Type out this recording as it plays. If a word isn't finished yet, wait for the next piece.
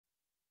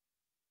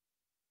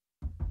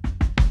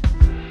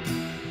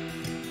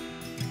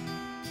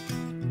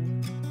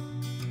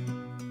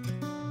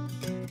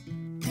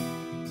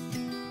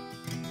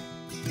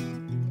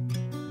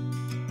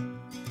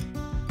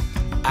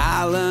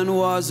Alan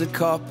was a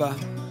copper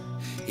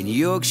in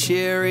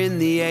Yorkshire in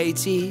the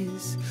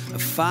 80s, a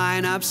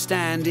fine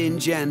upstanding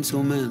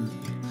gentleman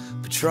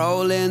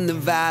patrolling the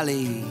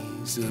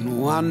valleys.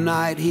 And one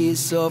night he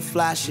saw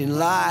flashing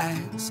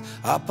lights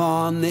up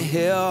on the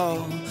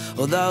hill.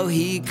 Although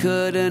he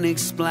couldn't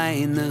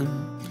explain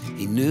them,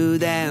 he knew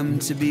them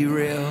to be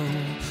real.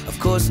 Of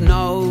course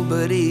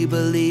nobody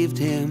believed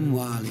him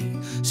while he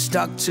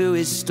stuck to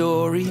his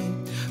story.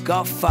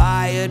 Got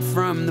fired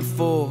from the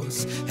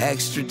force,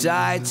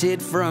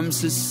 extradited from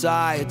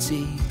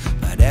society.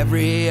 But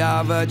every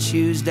other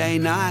Tuesday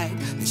night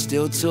they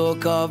still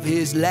talk of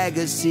his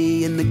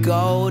legacy in the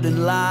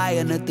Golden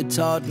Lion at the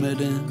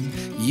Todmorden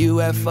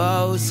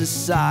UFO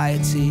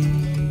Society.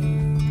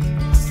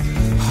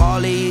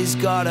 Holly's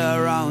got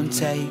her own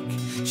take,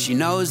 she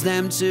knows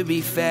them to be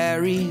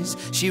fairies.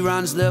 She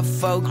runs the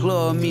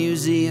folklore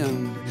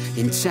museum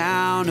in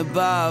town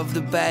above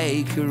the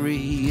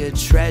bakery, a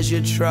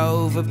treasure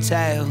trove of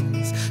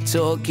tales,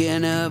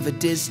 talking of a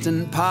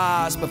distant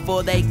past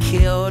before they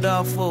killed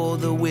off all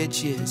the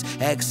witches,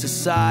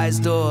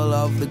 exorcised all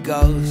of the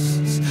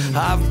ghosts.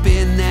 I've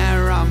been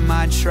there on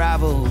my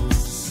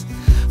travels,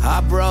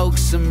 I broke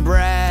some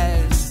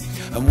bread,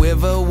 and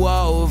with a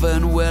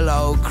woven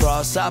willow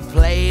cross I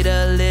played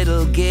a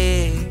little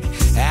gig.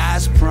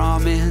 As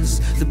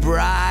promised, the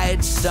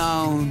bright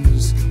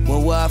stones were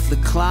worth the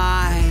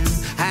climb,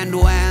 and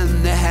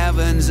when the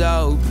heavens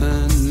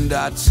opened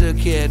I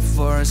took it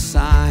for a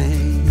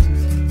sign.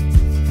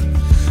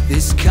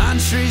 This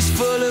country's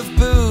full of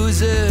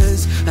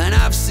boozers, and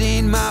I've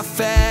seen my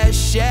fair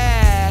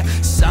share.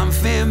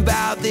 Something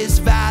about this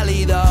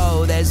valley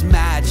though, there's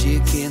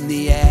magic in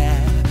the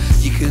air.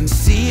 You can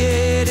see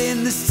it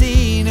in the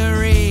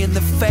scenery, in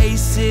the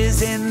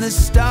faces, in the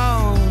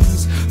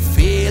stones.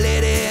 Feel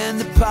it in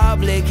the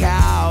public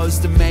house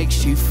that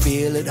makes you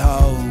feel at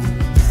home.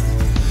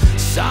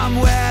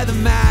 Somewhere the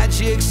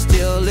magic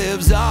still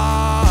lives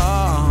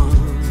on,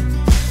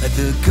 at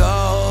the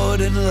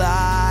Golden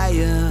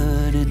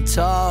Lion in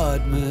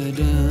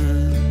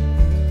Todmorden.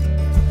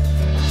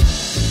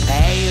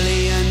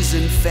 Aliens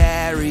and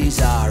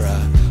fairies are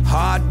a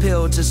hard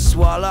pill to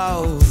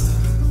swallow.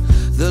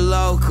 The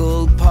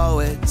local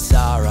poets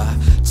are a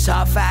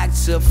tough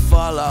act to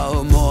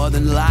follow. More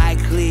than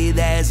likely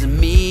there's a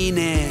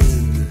meaning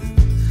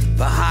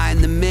behind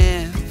the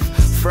myth.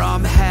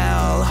 From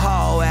hell,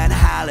 Ho and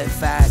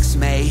Halifax,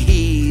 may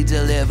he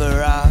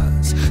deliver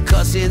us.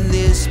 'Cause in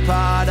this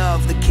part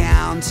of the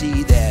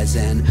county there's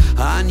an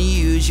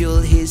unusual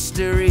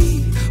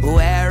history,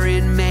 where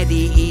in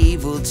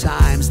medieval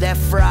times there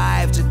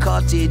thrived a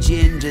cottage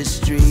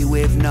industry.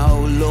 With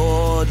no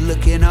lord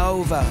looking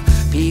over,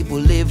 people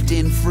lived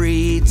in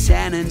free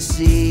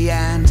tenancy,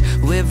 and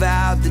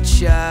without the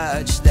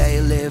church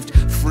they lived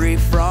free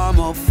from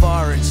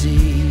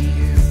authority.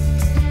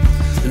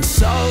 And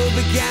so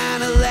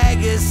began a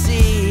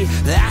legacy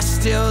that's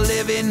still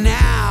living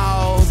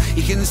now.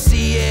 You can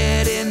see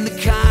it in the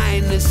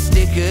kindness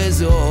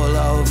stickers all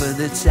over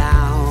the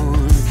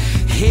town.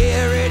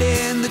 Hear it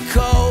in the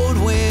cold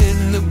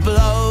wind that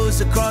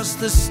blows across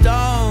the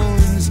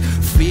stones.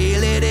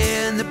 Feel it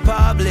in the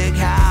public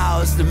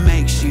house that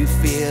makes you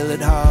feel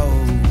at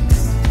home.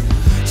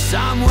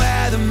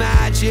 Somewhere the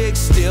magic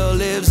still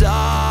lives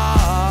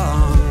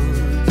on,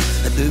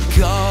 at the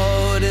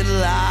Golden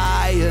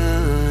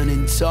Lion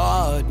in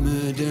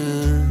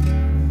Todmorden.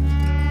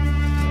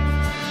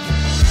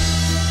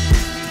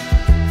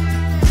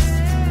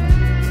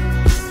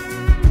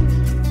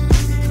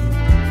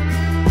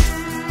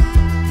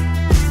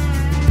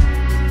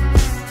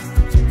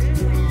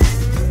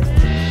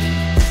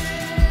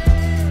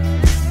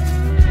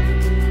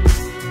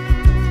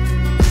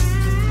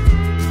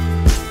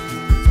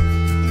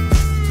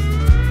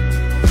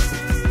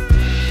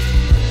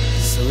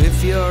 So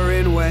if you're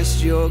in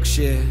West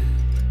Yorkshire,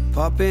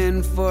 pop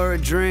in for a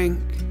drink,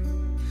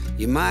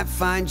 you might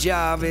find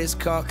Jarvis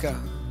Cocker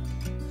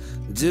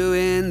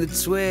doing the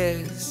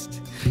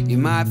twist. You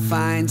might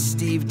find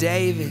Steve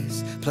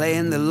Davis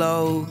playing the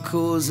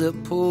locals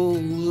at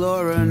pool,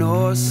 or an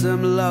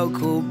awesome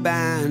local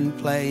band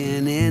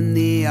playing in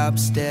the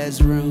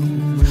upstairs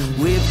room.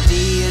 With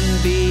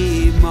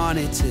D&B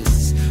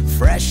monitors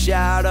fresh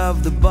out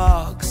of the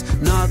box,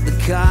 not the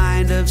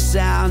kind of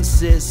sound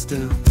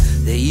system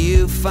that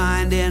you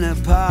find in a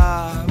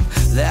pub.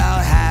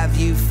 They'll have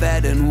you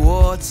fed and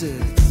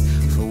watered,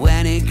 for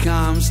when it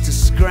comes to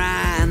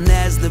scran,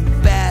 there's the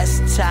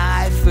best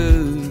Thai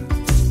food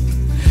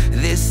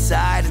this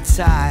side of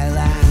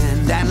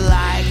Thailand. And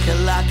like a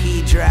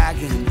lucky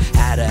dragon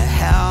at a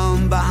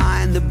helm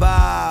behind the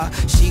bar,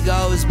 she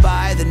goes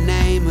by the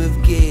name of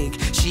Gig.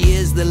 She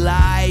is the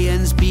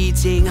lion's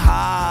beating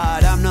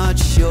heart. I'm not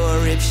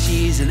sure if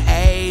she's an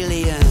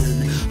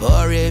alien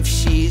or if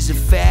she's a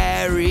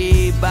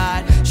fairy,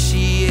 but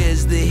she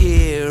is the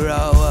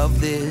hero of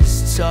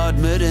this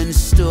Todmorden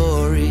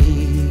story.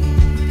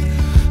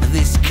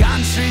 This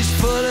country's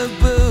full of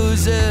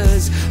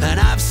boozers, and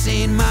I've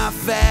seen my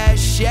fair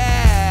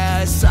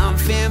share.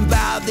 Something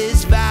about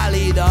this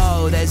valley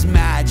though, there's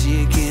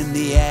magic in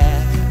the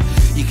air.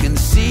 You can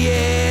see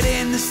it in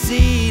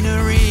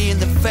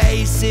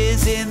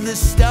faces in the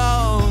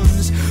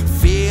stones.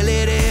 Feel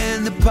it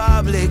in the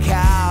public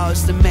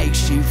house that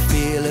makes you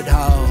feel at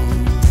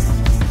home.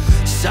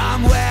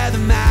 Somewhere the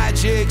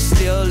magic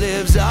still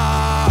lives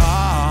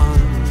on,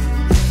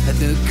 and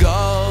the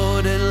gold